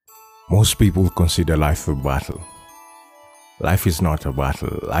Most people consider life a battle. Life is not a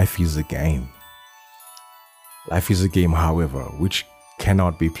battle, life is a game. Life is a game, however, which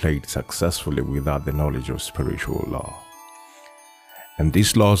cannot be played successfully without the knowledge of spiritual law. And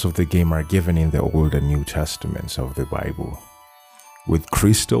these laws of the game are given in the Old and New Testaments of the Bible with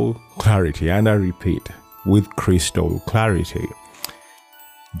crystal clarity, and I repeat, with crystal clarity.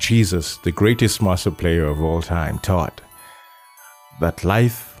 Jesus, the greatest master player of all time, taught that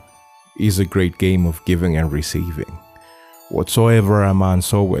life is a great game of giving and receiving. Whatsoever a man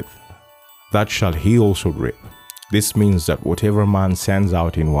soweth, that shall he also reap. This means that whatever man sends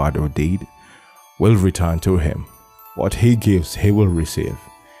out in word or deed will return to him. What he gives, he will receive.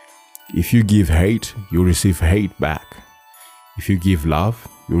 If you give hate, you receive hate back. If you give love,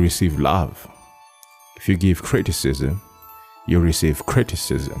 you receive love. If you give criticism, you receive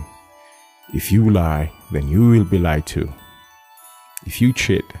criticism. If you lie, then you will be lied to. If you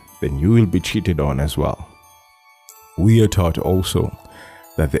cheat, then you will be cheated on as well. We are taught also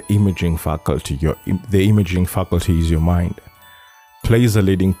that the imaging faculty is your mind, plays a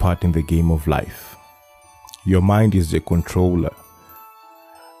leading part in the game of life. Your mind is the controller.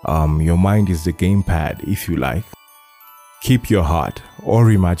 Your mind is the gamepad, if you like. Keep your heart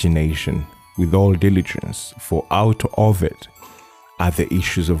or imagination with all diligence, for out of it are the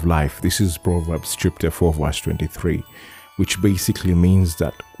issues of life. This is Proverbs chapter 4 verse 23, which basically means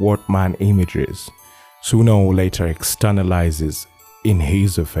that what man images sooner or later externalizes in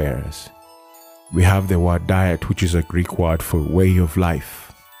his affairs. We have the word diet, which is a Greek word for way of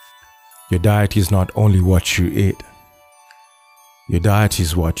life. Your diet is not only what you eat. Your diet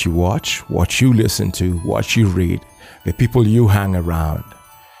is what you watch, what you listen to, what you read, the people you hang around.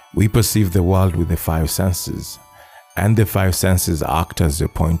 We perceive the world with the five senses, and the five senses act as the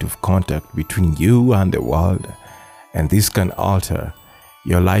point of contact between you and the world, and this can alter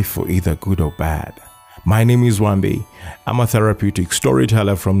your life for either good or bad. My name is Wambi. I'm a therapeutic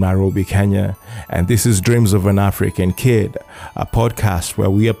storyteller from Nairobi, Kenya, and this is Dreams of an African Kid, a podcast where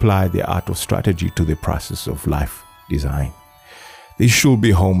we apply the art of strategy to the process of life design. This should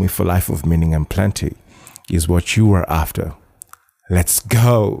be home if a life of meaning and plenty is what you are after. Let's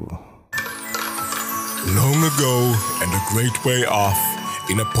go! Long ago and a great way off,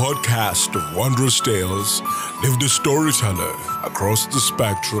 in a podcast of wondrous tales, lived a storyteller across the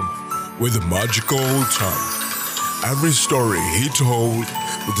spectrum with a magical tongue. Every story he told,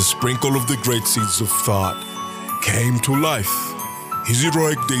 with a sprinkle of the great seeds of thought, came to life. His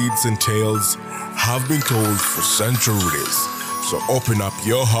heroic deeds and tales have been told for centuries. So open up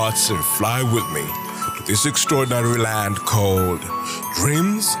your hearts and fly with me to this extraordinary land called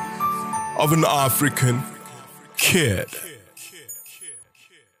Dreams of an African Kid.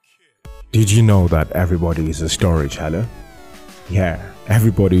 Did you know that everybody is a storyteller? Yeah,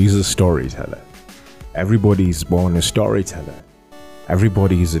 everybody is a storyteller. Everybody is born a storyteller.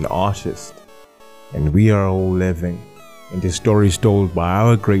 Everybody is an artist. And we are all living in the stories told by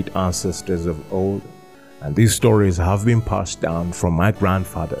our great ancestors of old. And these stories have been passed down from my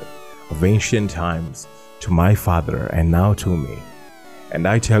grandfather of ancient times to my father and now to me. And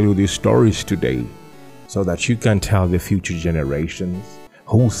I tell you these stories today so that you can tell the future generations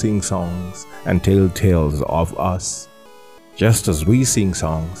who sing songs and tell tales of us, just as we sing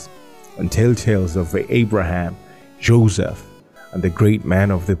songs and tell tales of Abraham, Joseph, and the great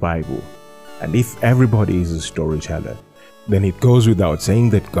men of the Bible. And if everybody is a storyteller, then it goes without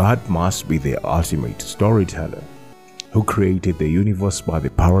saying that God must be the ultimate storyteller, who created the universe by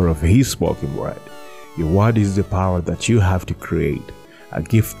the power of His spoken word. Your word is the power that you have to create, a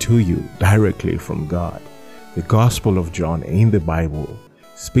gift to you directly from God. The Gospel of John in the Bible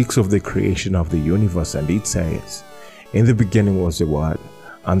speaks of the creation of the universe, and it says, "In the beginning was the Word,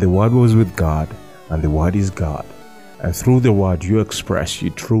 and the Word was with God, and the Word is God. And through the Word you express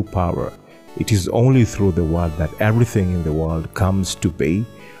your true power. It is only through the Word that everything in the world comes to be,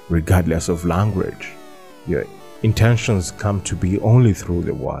 regardless of language. Your intentions come to be only through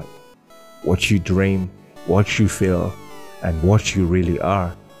the Word. What you dream, what you feel, and what you really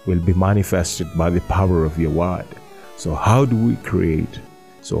are will be manifested by the power of your Word." So how do we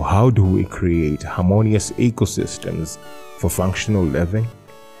create harmonious ecosystems for functional living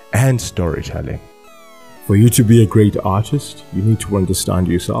and storytelling? For you to be a great artist, you need to understand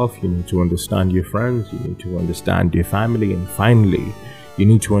yourself, you need to understand your friends, you need to understand your family, and finally, you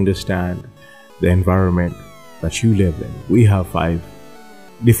need to understand the environment that you live in. We have 5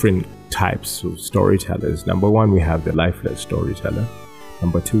 different types of storytellers. Number 1, we have the lifeless storyteller.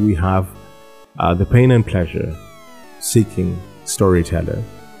 Number 2, we have the pain and pleasure seeking storyteller,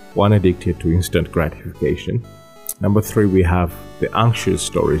 one addicted to instant gratification. Number 3, we have the anxious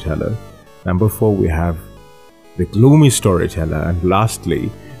storyteller. Number 4, we have the gloomy storyteller. And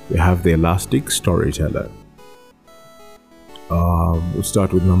lastly, we have the elastic storyteller. We'll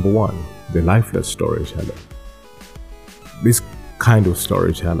start with number 1, the lifeless storyteller. This kind of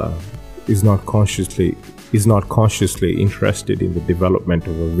storyteller is not consciously interested in the development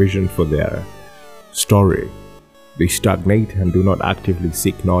of a vision for their story. They stagnate and do not actively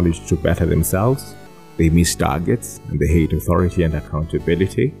seek knowledge to better themselves. They miss targets and they hate authority and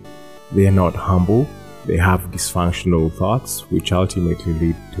accountability. They are not humble. They have dysfunctional thoughts which ultimately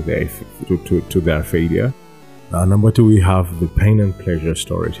lead to their failure. Number 2, we have the pain and pleasure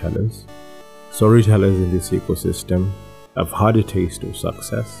storytellers. Storytellers in this ecosystem have had a taste of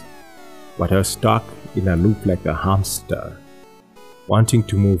success, but are stuck in a loop like a hamster, wanting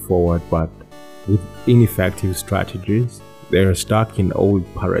to move forward but with ineffective strategies. They are stuck in old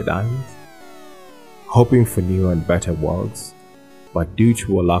paradigms, hoping for new and better worlds, but due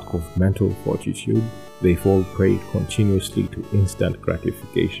to a lack of mental fortitude, they fall prey continuously to instant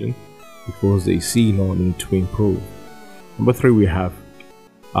gratification because they see no need to improve. Number 3, we have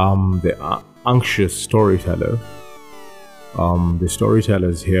the anxious storyteller. The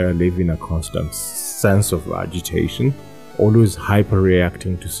storytellers here live in a constant sense of agitation, always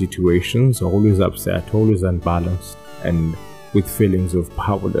hyper-reacting to situations, always upset, always unbalanced, and with feelings of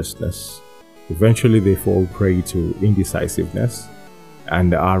powerlessness. Eventually, they fall prey to indecisiveness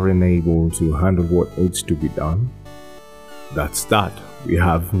and are unable to handle what needs to be done. That's that. We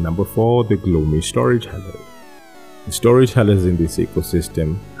have number 4, the gloomy storyteller. The storytellers in this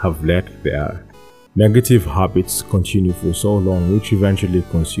ecosystem have let their negative habits continue for so long, which eventually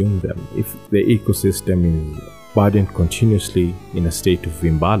consume them. If the ecosystem is burdened continuously in a state of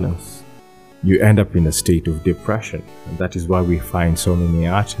imbalance, you end up in a state of depression. And that is why we find so many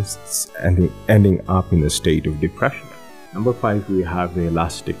artists ending up in a state of depression. Number 5, we have the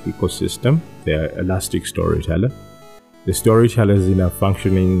elastic ecosystem, the elastic storyteller. The storytellers in a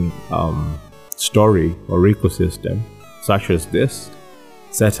functioning story or ecosystem such as this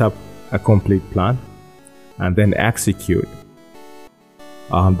set up a complete plan and then execute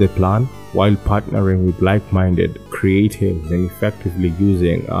the plan while partnering with like-minded creatives and effectively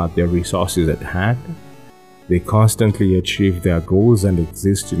using their resources at hand. They constantly achieve their goals and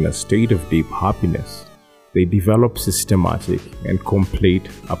exist in a state of deep happiness. They develop systematic and complete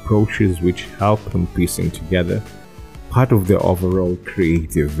approaches which help in piecing together part of their overall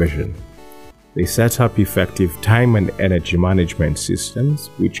creative vision. They set up effective time and energy management systems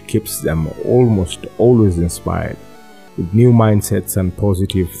which keeps them almost always inspired. With new mindsets and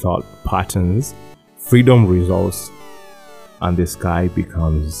positive thought patterns, freedom results and the sky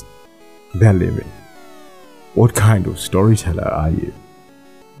becomes their limit. What kind of storyteller are you?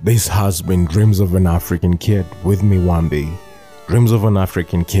 This has been Dreams of an African Kid with me, Wambi. Dreams of an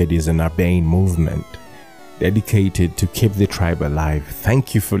African Kid is an urbane movement dedicated to keep the tribe alive.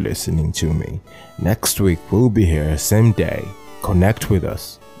 Thank you for listening to me. Next week we'll be here same day. Connect with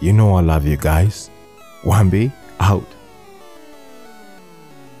us. You know I love you guys. Wambi out.